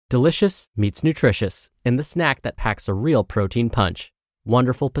Delicious meets nutritious in the snack that packs a real protein punch.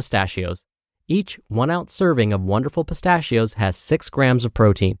 Wonderful Pistachios. Each 1-ounce serving of Wonderful Pistachios has 6 grams of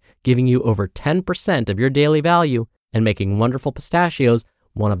protein, giving you over 10% of your daily value and making Wonderful Pistachios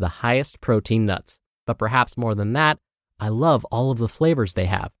one of the highest protein nuts. But perhaps more than that, I love all of the flavors they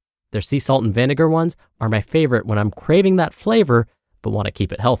have. Their sea salt and vinegar ones are my favorite when I'm craving that flavor but want to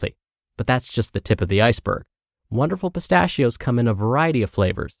keep it healthy. But that's just the tip of the iceberg. Wonderful Pistachios come in a variety of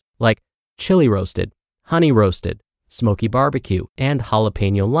flavors, like chili roasted, honey roasted, smoky barbecue, and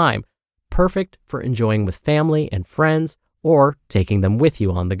jalapeno lime, perfect for enjoying with family and friends or taking them with you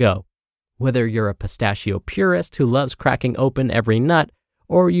on the go. Whether you're a pistachio purist who loves cracking open every nut,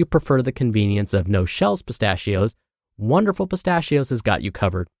 or you prefer the convenience of no-shells pistachios, Wonderful Pistachios has got you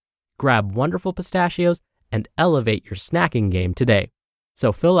covered. Grab Wonderful Pistachios and elevate your snacking game today.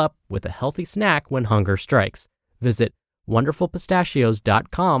 So fill up with a healthy snack when hunger strikes. Visit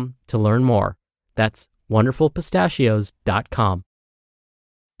wonderfulpistachios.com to learn more. That's wonderfulpistachios.com.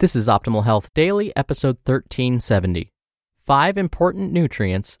 This is Optimal Health Daily, episode 1370. 5 Important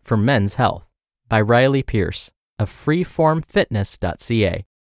Nutrients for Men's Health by Riley Pearce of freeformfitness.ca.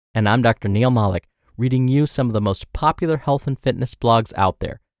 And I'm Dr. Neil Malik, reading you some of the most popular health and fitness blogs out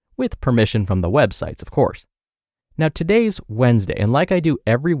there, with permission from the websites, of course. Now, today's Wednesday, and like I do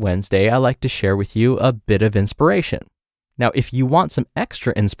every Wednesday, I like to share with you a bit of inspiration. Now, if you want some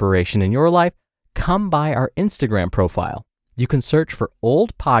extra inspiration in your life, come by our Instagram profile. You can search for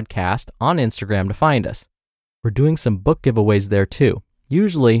Old Podcast on Instagram to find us. We're doing some book giveaways there too,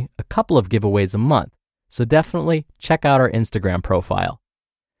 usually a couple of giveaways a month, so definitely check out our Instagram profile.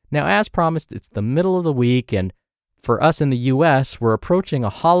 Now, as promised, it's the middle of the week, and for us in the US, we're approaching a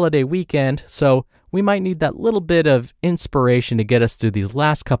holiday weekend, so we might need that little bit of inspiration to get us through these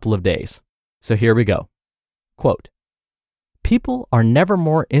last couple of days. So here we go. Quote, "People are never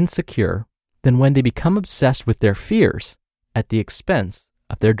more insecure than when they become obsessed with their fears at the expense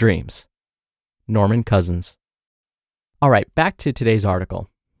of their dreams." Norman Cousins. All right, back to today's article.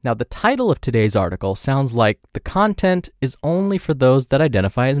 Now, the title of today's article sounds like the content is only for those that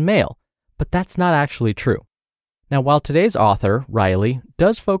identify as male, but that's not actually true. Now, while today's author, Riley,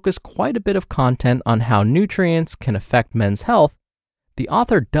 does focus quite a bit of content on how nutrients can affect men's health, the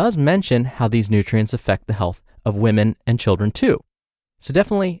author does mention how these nutrients affect the health of women and children too. So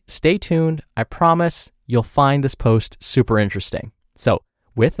definitely stay tuned. I promise you'll find this post super interesting. So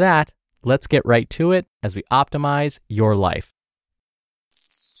with that, let's get right to it as we optimize your life.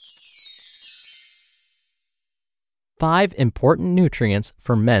 5 Important Nutrients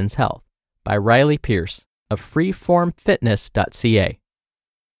for Men's Health by Riley Pearce of freeformfitness.ca.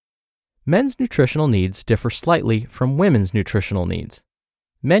 Men's nutritional needs differ slightly from women's nutritional needs.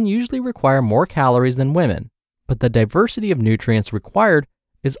 Men usually require more calories than women, but the diversity of nutrients required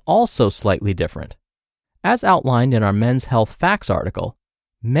is also slightly different. As outlined in our Men's Health Facts article,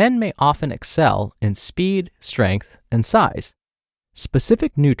 men may often excel in speed, strength, and size.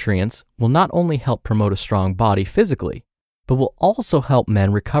 Specific nutrients will not only help promote a strong body physically, but will also help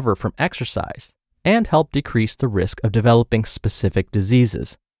men recover from exercise and help decrease the risk of developing specific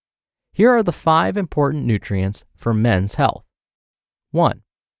diseases. Here are the 5 important nutrients for men's health. 1.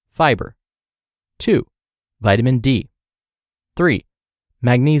 Fiber. 2. Vitamin D. 3.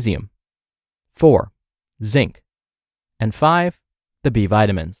 Magnesium. 4. Zinc. And 5. The B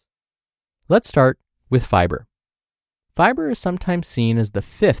vitamins. Let's start with fiber. Fiber is sometimes seen as the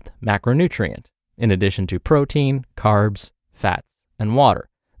 5th macronutrient, in addition to protein, carbs, fats, and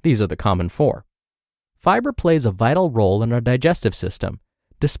water. These are the common 4. Fiber plays a vital role in our digestive system,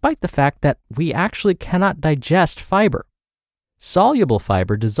 despite the fact that we actually cannot digest fiber. Soluble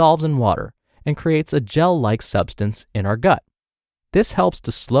fiber dissolves in water and creates a gel-like substance in our gut. This helps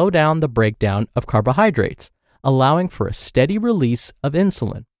to slow down the breakdown of carbohydrates, allowing for a steady release of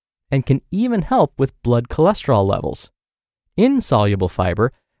insulin, and can even help with blood cholesterol levels. Insoluble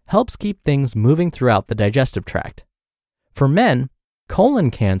fiber helps keep things moving throughout the digestive tract. For men,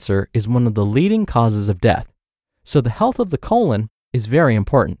 colon cancer is one of the leading causes of death, so the health of the colon is very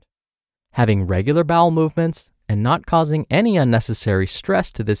important. Having regular bowel movements and not causing any unnecessary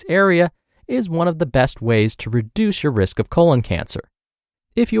stress to this area is one of the best ways to reduce your risk of colon cancer.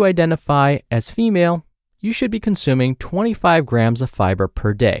 If you identify as female, you should be consuming 25 grams of fiber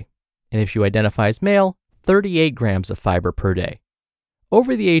per day, and if you identify as male, 38 grams of fiber per day.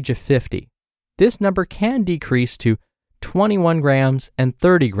 Over the age of 50, this number can decrease to 21 grams and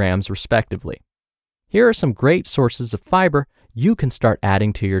 30 grams respectively. Here are some great sources of fiber you can start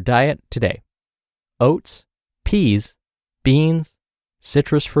adding to your diet today. Oats, peas, beans,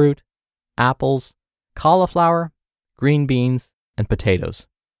 citrus fruit, apples, cauliflower, green beans, and potatoes.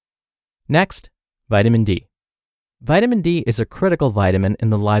 Next, vitamin D. Vitamin D is a critical vitamin in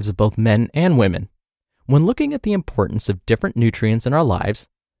the lives of both men and women. When looking at the importance of different nutrients in our lives,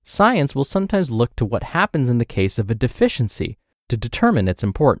 science will sometimes look to what happens in the case of a deficiency to determine its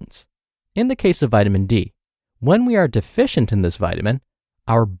importance. In the case of vitamin D, when we are deficient in this vitamin,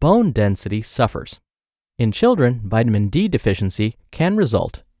 our bone density suffers. In children, vitamin D deficiency can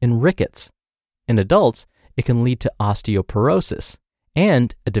result in rickets. In adults, it can lead to osteoporosis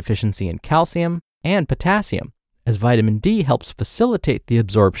and a deficiency in calcium and potassium, as vitamin D helps facilitate the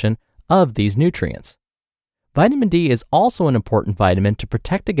absorption of these nutrients. Vitamin D is also an important vitamin to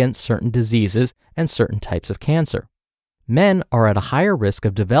protect against certain diseases and certain types of cancer. Men are at a higher risk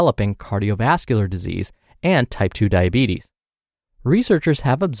of developing cardiovascular disease and type 2 diabetes. Researchers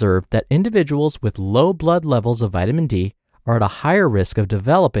have observed that individuals with low blood levels of vitamin D are at a higher risk of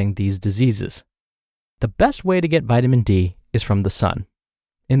developing these diseases. The best way to get vitamin D is from the sun.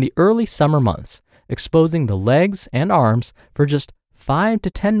 In the early summer months, exposing the legs and arms for just 5 to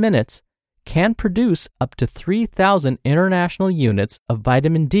 10 minutes can produce up to 3,000 international units of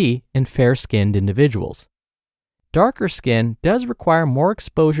vitamin D in fair-skinned individuals. Darker skin does require more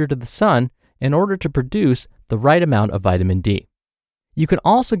exposure to the sun in order to produce the right amount of vitamin D. You can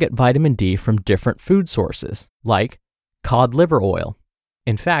also get vitamin D from different food sources, like cod liver oil.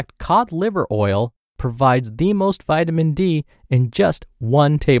 In fact, cod liver oil provides the most vitamin D in just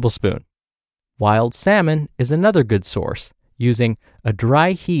 1 tablespoon. Wild salmon is another good source, using a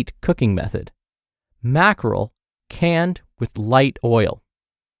dry heat cooking method. Mackerel, canned with light oil.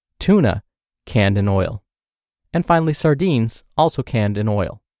 Tuna, canned in oil. And finally, sardines, also canned in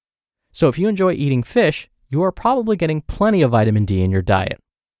oil. So if you enjoy eating fish, you are probably getting plenty of vitamin D in your diet.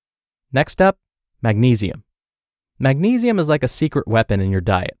 Next up, magnesium. Magnesium is like a secret weapon in your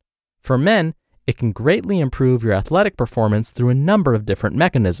diet. For men, it can greatly improve your athletic performance through a number of different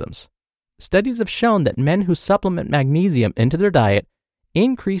mechanisms. Studies have shown that men who supplement magnesium into their diet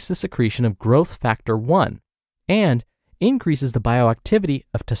increase the secretion of growth factor 1 and increases the bioactivity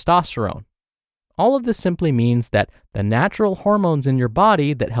of testosterone. All of this simply means that the natural hormones in your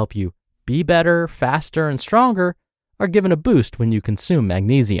body that help you be better, faster, and stronger are given a boost when you consume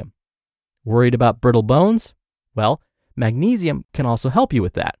magnesium. Worried about brittle bones? Well, magnesium can also help you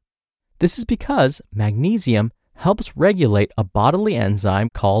with that. This is because magnesium helps regulate a bodily enzyme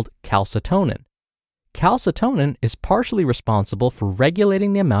called calcitonin. Calcitonin is partially responsible for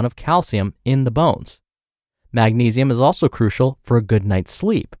regulating the amount of calcium in the bones. Magnesium is also crucial for a good night's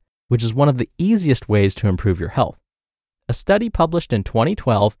sleep, which is one of the easiest ways to improve your health. A study published in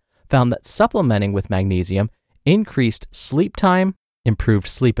 2012 found that supplementing with magnesium increased sleep time, improved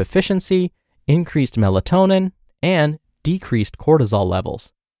sleep efficiency, increased melatonin, and decreased cortisol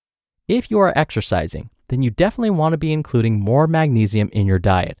levels. If you are exercising, then you definitely want to be including more magnesium in your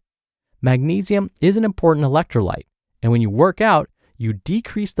diet. Magnesium is an important electrolyte, and when you work out, you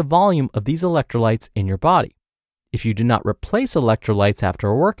decrease the volume of these electrolytes in your body. If you do not replace electrolytes after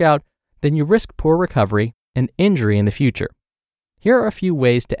a workout, then you risk poor recovery and injury in the future. Here are a few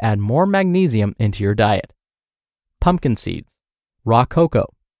ways to add more magnesium into your diet. Pumpkin seeds, raw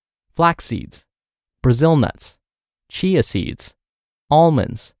cocoa, flax seeds, Brazil nuts, chia seeds,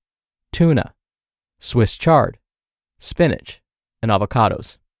 almonds, tuna, Swiss chard, spinach, and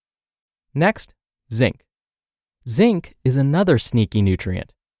avocados. Next, zinc. Zinc is another sneaky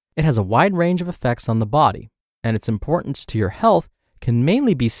nutrient. It has a wide range of effects on the body, and its importance to your health can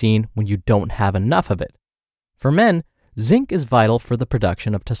mainly be seen when you don't have enough of it. For men, zinc is vital for the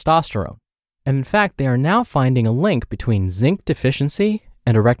production of testosterone, and in fact, they are now finding a link between zinc deficiency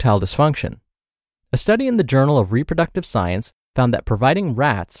and erectile dysfunction. A study in the Journal of Reproductive Science found that providing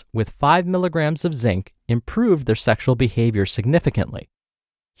rats with 5 milligrams of zinc improved their sexual behavior significantly.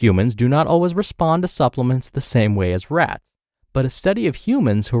 Humans do not always respond to supplements the same way as rats, but a study of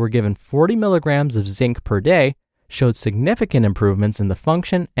humans who were given 40 milligrams of zinc per day showed significant improvements in the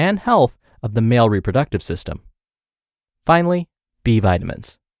function and health of the male reproductive system. Finally, B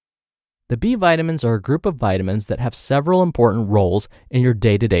vitamins. The B vitamins are a group of vitamins that have several important roles in your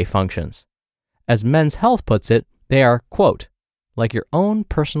day-to-day functions. As Men's Health puts it, they are, quote, like your own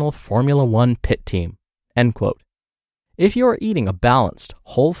personal Formula One pit team, end quote. If you are eating a balanced,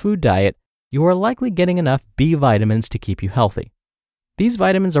 whole food diet, you are likely getting enough B vitamins to keep you healthy. These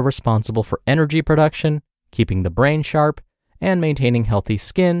vitamins are responsible for energy production, keeping the brain sharp, and maintaining healthy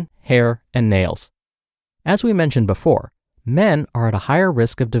skin, hair, and nails. As we mentioned before, men are at a higher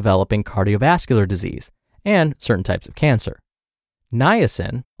risk of developing cardiovascular disease and certain types of cancer.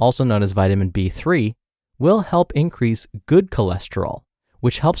 Niacin, also known as vitamin B3, will help increase good cholesterol,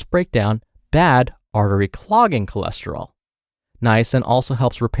 which helps break down bad artery clogging cholesterol. Niacin also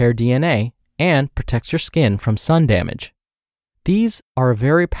helps repair DNA and protects your skin from sun damage. These are a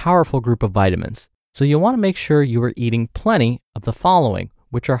very powerful group of vitamins, so you'll want to make sure you are eating plenty of the following,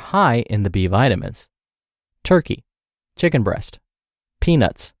 which are high in the B vitamins: turkey, chicken breast,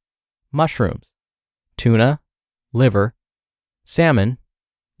 peanuts, mushrooms, tuna, liver, salmon,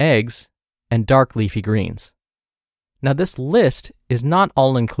 eggs, and dark leafy greens. Now, this list is not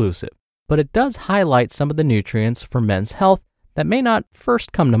all-inclusive, but it does highlight some of the nutrients for men's health that may not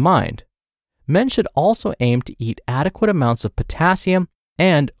first come to mind. Men should also aim to eat adequate amounts of potassium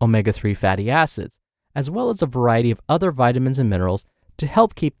and omega-3 fatty acids, as well as a variety of other vitamins and minerals to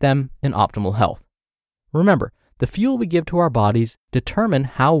help keep them in optimal health. Remember, the fuel we give to our bodies determine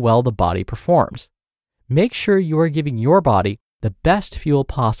how well the body performs. Make sure you are giving your body the best fuel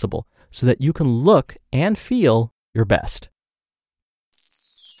possible so that you can look and feel your best.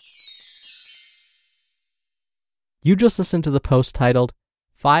 You just listened to the post titled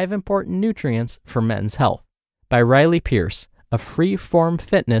 5 Important Nutrients for Men's Health by Riley Pearce of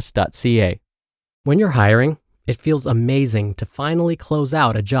freeformfitness.ca. When you're hiring, it feels amazing to finally close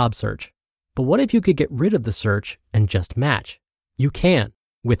out a job search. But what if you could get rid of the search and just match? You can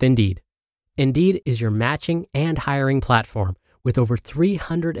with Indeed. Indeed is your matching and hiring platform with over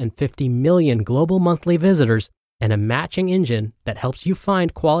 350 million global monthly visitors and a matching engine that helps you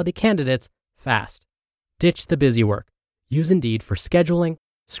find quality candidates fast. Ditch the busy work. Use Indeed for scheduling,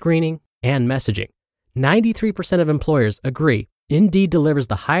 screening, and messaging. 93% of employers agree Indeed delivers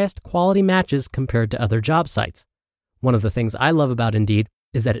the highest quality matches compared to other job sites. One of the things I love about Indeed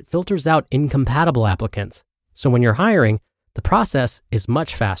is that it filters out incompatible applicants. So when you're hiring, the process is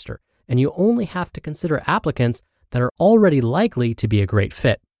much faster, and you only have to consider applicants that are already likely to be a great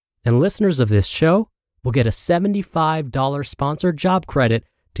fit. And listeners of this show will get a $75 sponsored job credit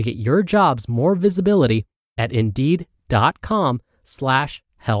to get your jobs more visibility at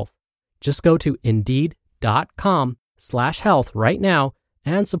Indeed.com/health. Just go to Indeed.com/health right now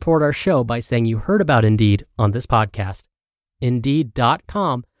and support our show by saying you heard about Indeed on this podcast.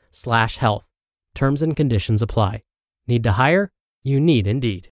 Indeed.com/health. Terms and conditions apply. Need to hire? You need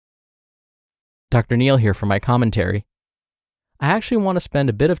Indeed. Dr. Neal here for my commentary. I actually want to spend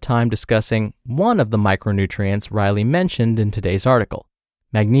a bit of time discussing one of the micronutrients Riley mentioned in today's article,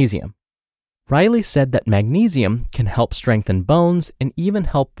 magnesium. Riley said that magnesium can help strengthen bones and even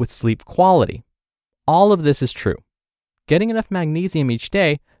help with sleep quality. All of this is true. Getting enough magnesium each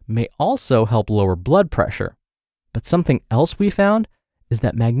day may also help lower blood pressure. But something else we found is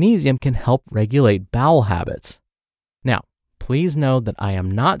that magnesium can help regulate bowel habits. Now, please know that I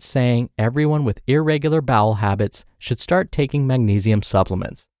am not saying everyone with irregular bowel habits should start taking magnesium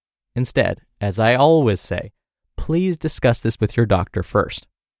supplements. Instead, as I always say, please discuss this with your doctor first.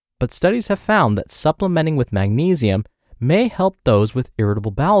 But studies have found that supplementing with magnesium may help those with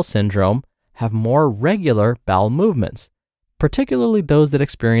irritable bowel syndrome have more regular bowel movements, particularly those that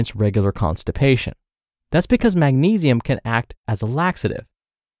experience regular constipation. That's because magnesium can act as a laxative.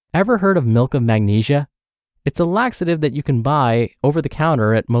 Ever heard of milk of magnesia? It's a laxative that you can buy over the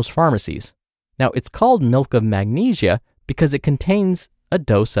counter at most pharmacies. Now, it's called milk of magnesia because it contains a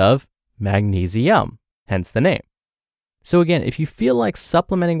dose of magnesium, hence the name. So again, if you feel like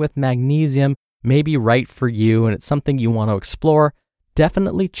supplementing with magnesium may be right for you and it's something you want to explore,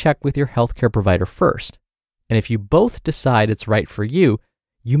 definitely check with your healthcare provider first. And if you both decide it's right for you,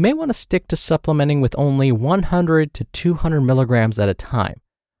 you may want to stick to supplementing with only 100 to 200 milligrams at a time.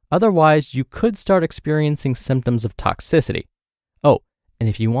 Otherwise, you could start experiencing symptoms of toxicity. Oh, and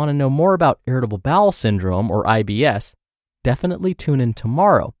if you want to know more about irritable bowel syndrome or IBS, definitely tune in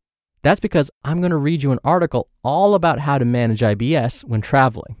tomorrow. That's because I'm going to read you an article all about how to manage IBS when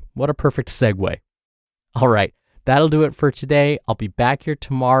traveling. What a perfect segue. All right, that'll do it for today. I'll be back here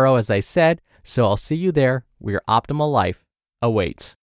tomorrow, as I said, so I'll see you there where your optimal life awaits.